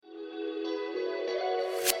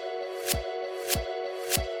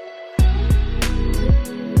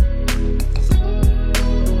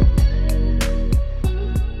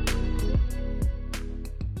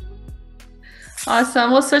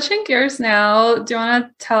Awesome. Well, switching gears now, do you want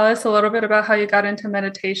to tell us a little bit about how you got into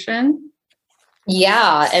meditation?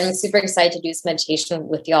 Yeah, and I'm super excited to do this meditation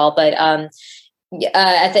with y'all. But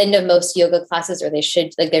at the end of most yoga classes, or they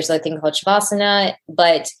should, like, there's a thing called Shavasana,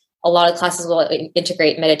 but a lot of classes will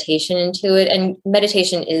integrate meditation into it. And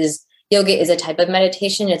yoga is a type of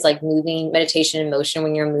meditation. It's like moving, meditation in motion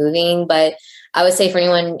when you're moving. But I would say for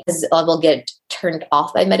anyone, because a lot of people get turned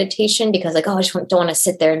off by meditation because, like, oh, I just don't want to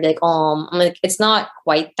sit there and be like, oh, I'm like, it's not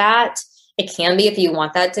quite that. It can be if you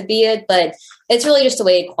want that to be it, but it's really just a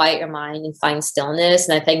way to quiet your mind and find stillness.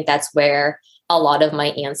 And I think that's where a lot of my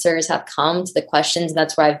answers have come to the questions. And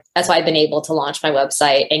that's why I've been able to launch my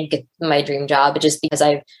website and get my dream job, just because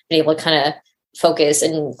I've been able to kind of focus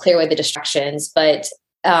and clear away the distractions. But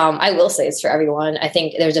I will say it's for everyone. I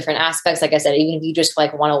think there's different aspects. Like I said, even if you just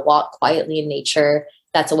like want to walk quietly in nature,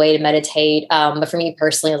 that's a way to meditate. But for me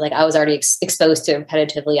personally, I was already exposed to it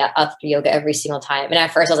repetitively after yoga every single time. And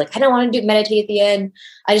at first I was like, I don't want to meditate at the end.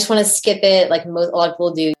 I just want to skip it. Like a lot of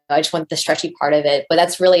people do. I just want the stretchy part of it. But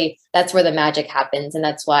that's where the magic happens. And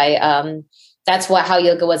that's why, how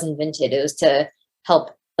yoga was invented. It was to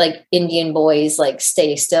help like Indian boys, like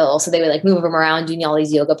stay still. So they would like move them around doing all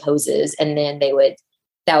these yoga poses. And then that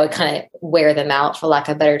would kind of wear them out, for lack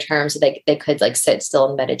of better terms, so they could like sit still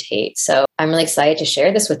and meditate. So I'm really excited to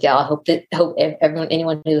share this with y'all. I hope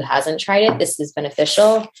anyone who hasn't tried it, this is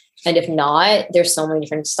beneficial. And if not, there's so many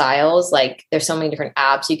different styles. Like there's so many different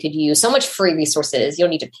apps you could use, so much free resources. You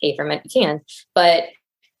don't need to pay for it. You can, but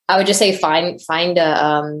I would just say find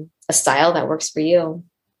a style that works for you.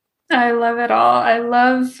 I love it all. I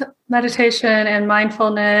love meditation and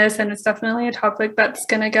mindfulness, and it's definitely a topic that's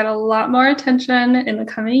going to get a lot more attention in the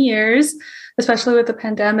coming years, especially with the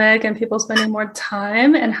pandemic and people spending more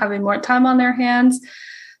time and having more time on their hands.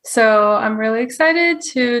 So I'm really excited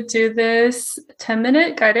to do this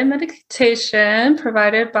 10-minute guided meditation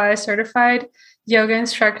provided by certified yoga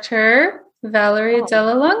instructor, Valerie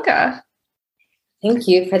Della Longa. Thank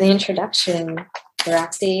you for the introduction,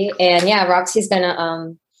 Roxy. And yeah, Roxy's going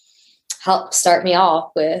to help start me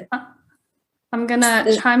off with. I'm going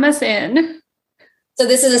to chime us in. So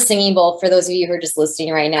this is a singing bowl for those of you who are just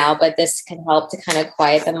listening right now, but this can help to kind of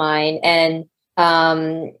quiet the mind. And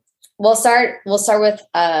we'll start with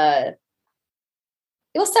our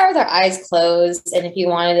eyes closed. And if you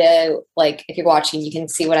wanted to, like, if you're watching, you can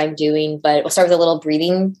see what I'm doing, but we'll start with a little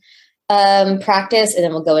breathing practice, and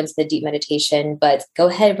then we'll go into the deep meditation. But go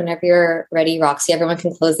ahead whenever you're ready, Roxy. Everyone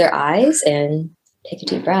can close their eyes and take a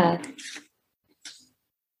deep breath.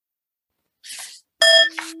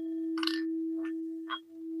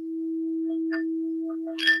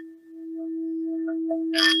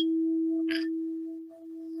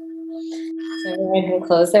 So everyone can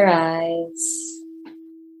close their eyes.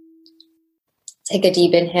 Take a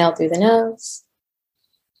deep inhale through the nose.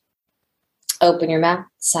 Open your mouth,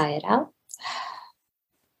 sigh it out.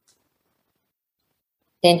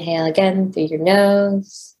 Inhale again through your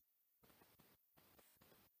nose.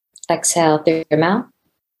 Exhale through your mouth.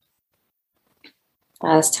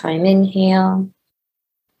 Last time, inhale.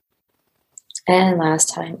 And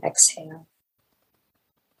last time, exhale.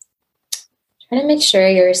 Try to make sure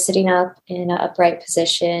you're sitting up in an upright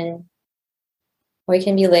position, or you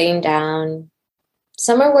can be laying down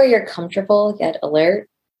somewhere where you're comfortable yet alert.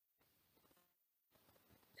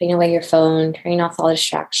 Putting away your phone, turning off all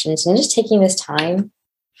distractions, and just taking this time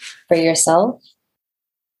for yourself.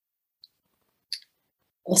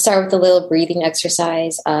 We'll start with a little breathing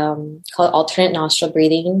exercise called alternate nostril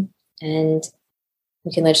breathing. And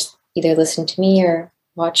you can either listen to me or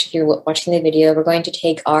watch if you're watching the video. We're going to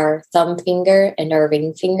take our thumb finger and our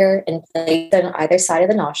ring finger and place it on either side of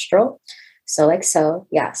the nostril. So like so,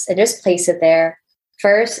 yes. And just place it there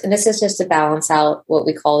first. And this is just to balance out what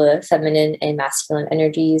we call the feminine and masculine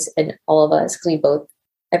energies in all of us, because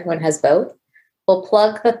everyone has both. We'll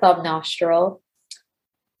plug the thumb nostril.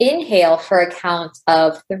 Inhale for a count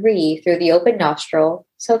of 3 through the open nostril.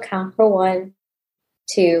 So count for 1,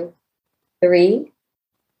 2, 3.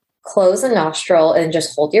 Close the nostril and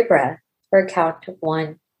just hold your breath for a count of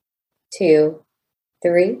 1, 2,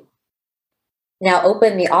 3. Now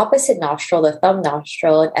open the opposite nostril, the thumb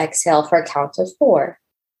nostril, and exhale for a count of 4.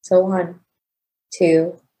 So 1,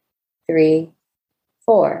 2, 3,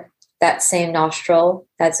 4. That same nostril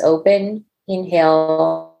that's open,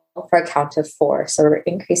 inhale for a count of 4. So we're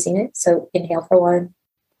increasing it. So inhale for 1,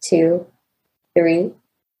 2, 3,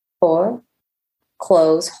 4.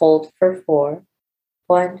 Close, hold for 4.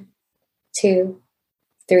 1, 2,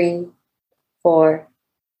 3, 4.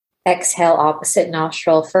 Exhale, opposite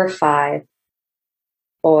nostril for 5,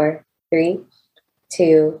 4, 3,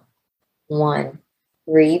 2, 1.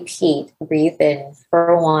 Repeat. Breathe in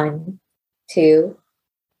for 1, 2,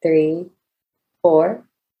 3, 4.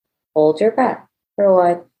 Hold your breath for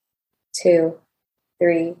 1, 2,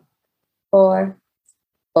 3, 4.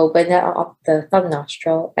 Open up the thumb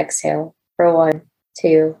nostril. Exhale for 1,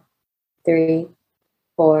 2, 3,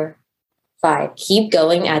 4, 5. Keep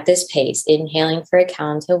going at this pace. Inhaling for a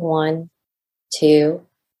count of 1, 2,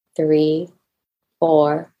 3,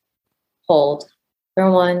 4. Hold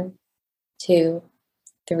for 1, 2,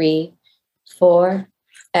 3, 4.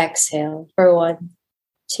 Exhale for 1,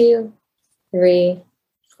 2, 3,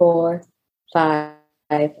 4, 5.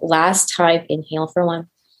 Last time, inhale for 1,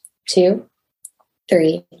 2,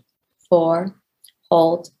 3, 4.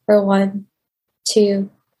 Hold for 1, 2,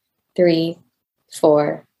 3,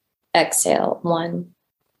 4. Exhale 1,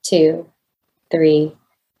 2, 3,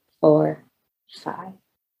 4, 5.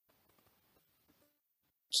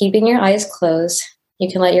 Keeping your eyes closed, you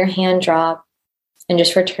can let your hand drop and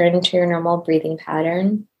just return to your normal breathing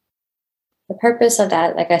pattern. The purpose of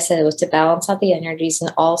that, like I said, was to balance out the energies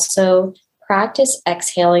and also practice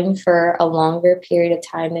exhaling for a longer period of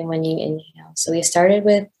time than when you inhale. So we started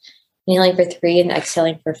with inhaling for 3 and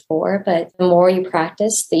exhaling for 4, but the more you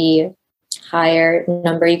practice, the higher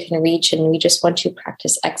number you can reach, and we just want to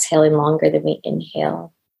practice exhaling longer than we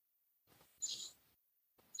inhale.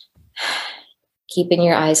 Keeping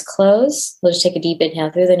your eyes closed, we'll just take a deep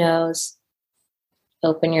inhale through the nose.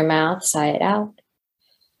 Open your mouth, sigh it out.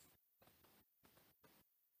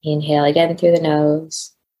 Inhale again through the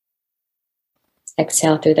nose.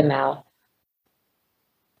 Exhale through the mouth.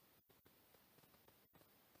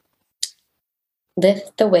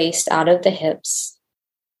 Lift the waist out of the hips.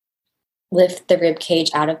 Lift the rib cage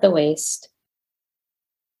out of the waist.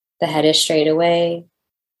 The head is straight away.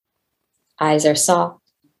 Eyes are soft.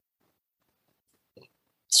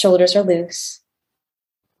 Shoulders are loose.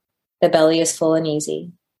 The belly is full and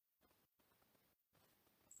easy.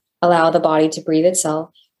 Allow the body to breathe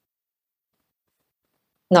itself,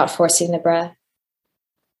 not forcing the breath.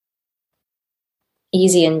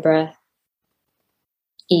 Easy in breath.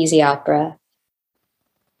 Easy out breath.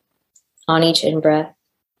 On each in breath,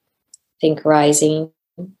 think rising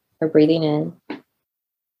or breathing in.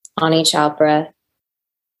 On each out breath,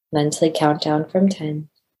 mentally count down from 10.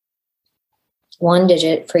 1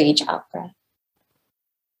 digit for each out breath.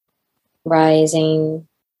 Rising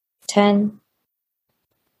 10.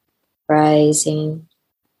 Rising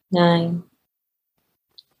 9.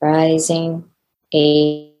 Rising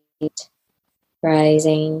 8.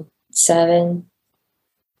 Rising 7.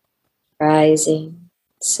 Rising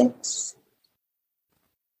 6.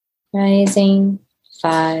 Rising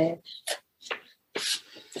 5.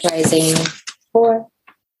 Rising 4.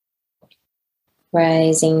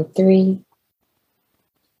 Rising 3.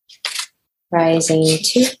 Rising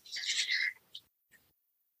 2.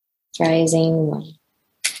 Rising 1.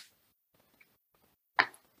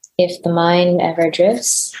 If the mind ever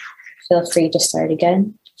drifts, feel free to start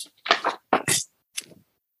again.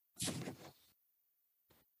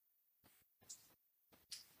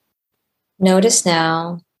 Notice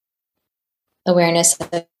now awareness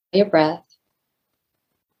of your breath,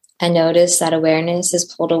 and notice that awareness is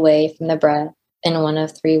pulled away from the breath in one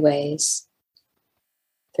of 3 ways: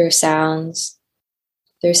 through sounds,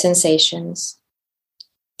 through sensations,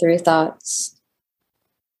 through thoughts.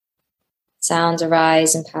 Sounds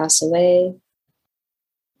arise and pass away.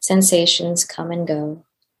 Sensations come and go.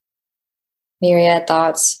 Myriad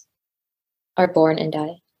thoughts are born and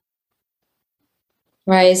die.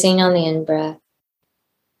 Rising on the in-breath,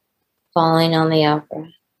 falling on the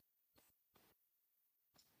out-breath.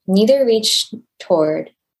 Neither reach toward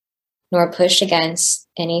nor push against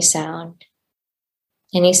any sound,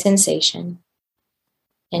 any sensation,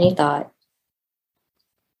 any thought.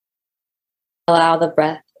 Allow the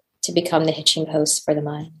breath to become the hitching post for the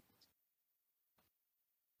mind.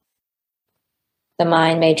 The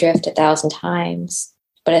mind may drift 1,000 times,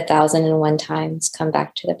 but 1,001 times come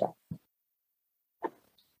back to the breath.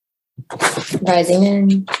 Rising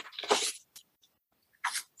in,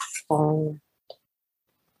 falling.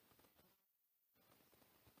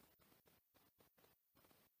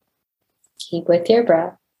 Keep with your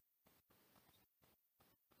breath.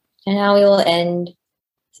 And now we will end,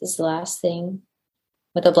 this is the last thing,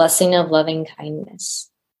 with a blessing of loving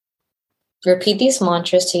kindness. Repeat these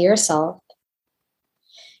mantras to yourself,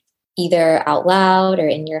 either out loud or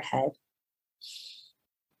in your head.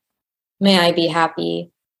 May I be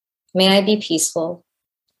happy. May I be peaceful.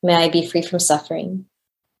 May I be free from suffering.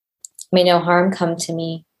 May no harm come to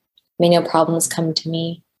me. May no problems come to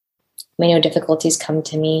me. May no difficulties come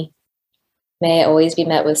to me. May I always be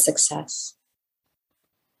met with success.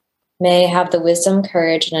 May I have the wisdom,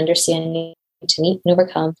 courage, and understanding to meet and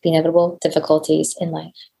overcome the inevitable difficulties in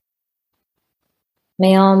life.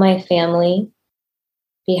 May all my family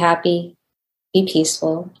be happy, be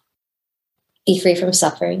peaceful, be free from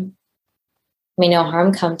suffering. May no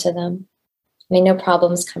harm come to them. May no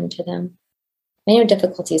problems come to them. May no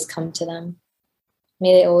difficulties come to them.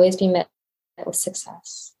 May they always be met with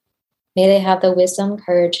success. May they have the wisdom,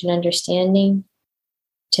 courage, and understanding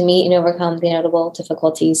to meet and overcome the inevitable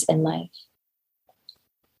difficulties in life.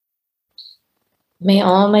 May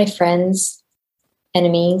all my friends,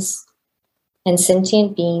 enemies, and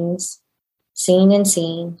sentient beings, seen and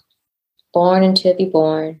seen, born and to be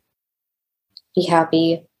born, be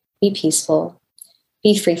happy, be peaceful,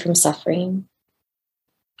 be free from suffering.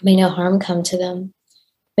 May no harm come to them.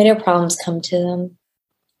 May no problems come to them.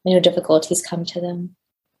 May no difficulties come to them.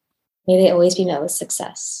 May they always be met with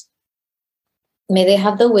success. May they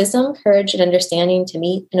have the wisdom, courage, and understanding to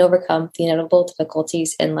meet and overcome the inevitable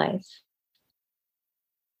difficulties in life.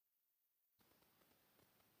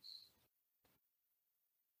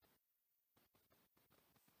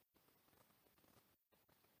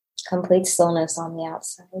 Complete stillness on the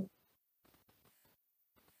outside.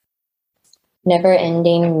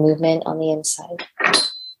 Never-ending movement on the inside.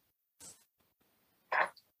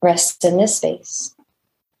 Rest in this space.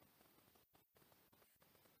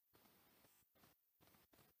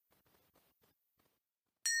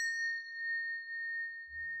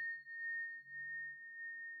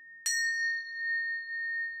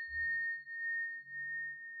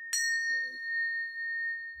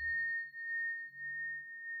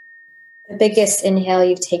 The biggest inhale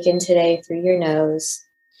you've taken today through your nose.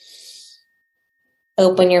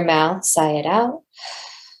 Open your mouth, sigh it out.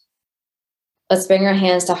 Let's bring our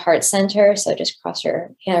hands to heart center. So just cross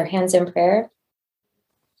your hands in prayer.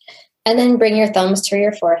 And then bring your thumbs to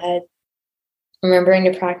your forehead, remembering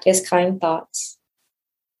to practice kind thoughts.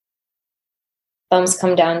 Thumbs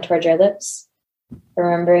come down towards your lips,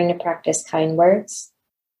 remembering to practice kind words.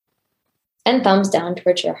 And thumbs down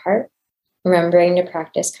towards your heart, remembering to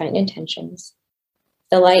practice kind intentions.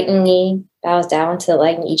 The light in me bows down to the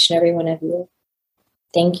light in each and every one of you.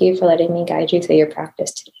 Thank you for letting me guide you through your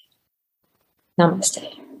practice today.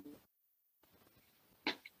 Namaste.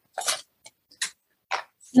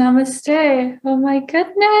 Namaste. Oh my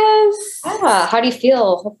goodness. How do you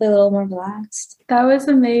feel? Hopefully a little more relaxed. That was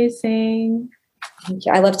amazing. Thank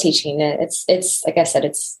you. I love teaching it. It's like I said,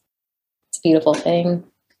 it's a beautiful thing.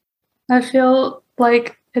 I feel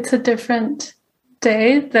like it's a different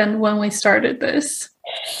day than when we started this.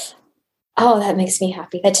 Oh, that makes me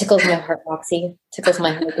happy. That tickles my heart, Roxy. Tickles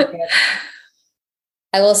my heart.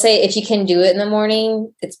 I will say, if you can do it in the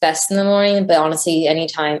morning, it's best in the morning. But honestly,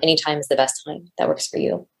 anytime is the best time that works for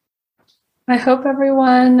you. I hope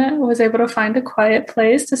everyone was able to find a quiet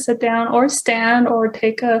place to sit down or stand or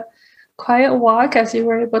take a quiet walk as you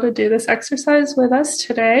were able to do this exercise with us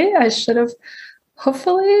today. I should have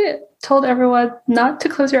hopefully told everyone not to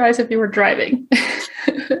close your eyes if you were driving.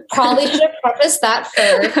 Probably should have prefaced that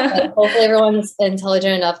first. But hopefully everyone's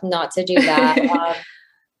intelligent enough not to do that.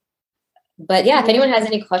 But yeah, if anyone has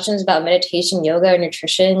any questions about meditation, yoga, or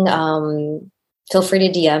nutrition, feel free to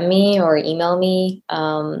DM me or email me.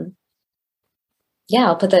 I'll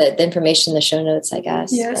put the information in the show notes, I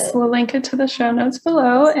guess. Yes, we'll link it to the show notes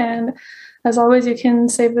below. And as always, you can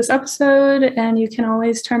save this episode and you can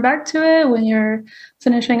always turn back to it when you're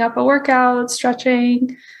finishing up a workout,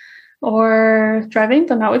 stretching, or driving,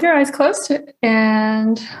 but not with your eyes closed.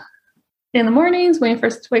 And in the mornings when you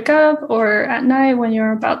first wake up, or at night when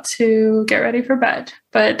you're about to get ready for bed.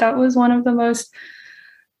 But that was one of the most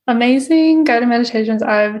amazing guided meditations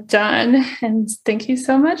I've done. And thank you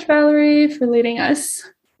so much, Valerie, for leading us.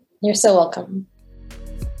 You're so welcome.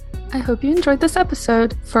 I hope you enjoyed this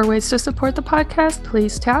episode. For ways to support the podcast,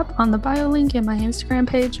 please tap on the bio link in my Instagram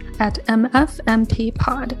page at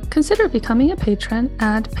MFMPpod. Consider becoming a patron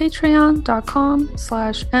at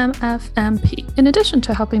patreon.com/MFMP. In addition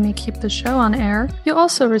to helping me keep the show on air, you'll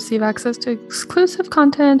also receive access to exclusive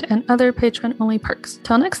content and other patron-only perks.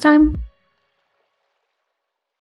 Till next time.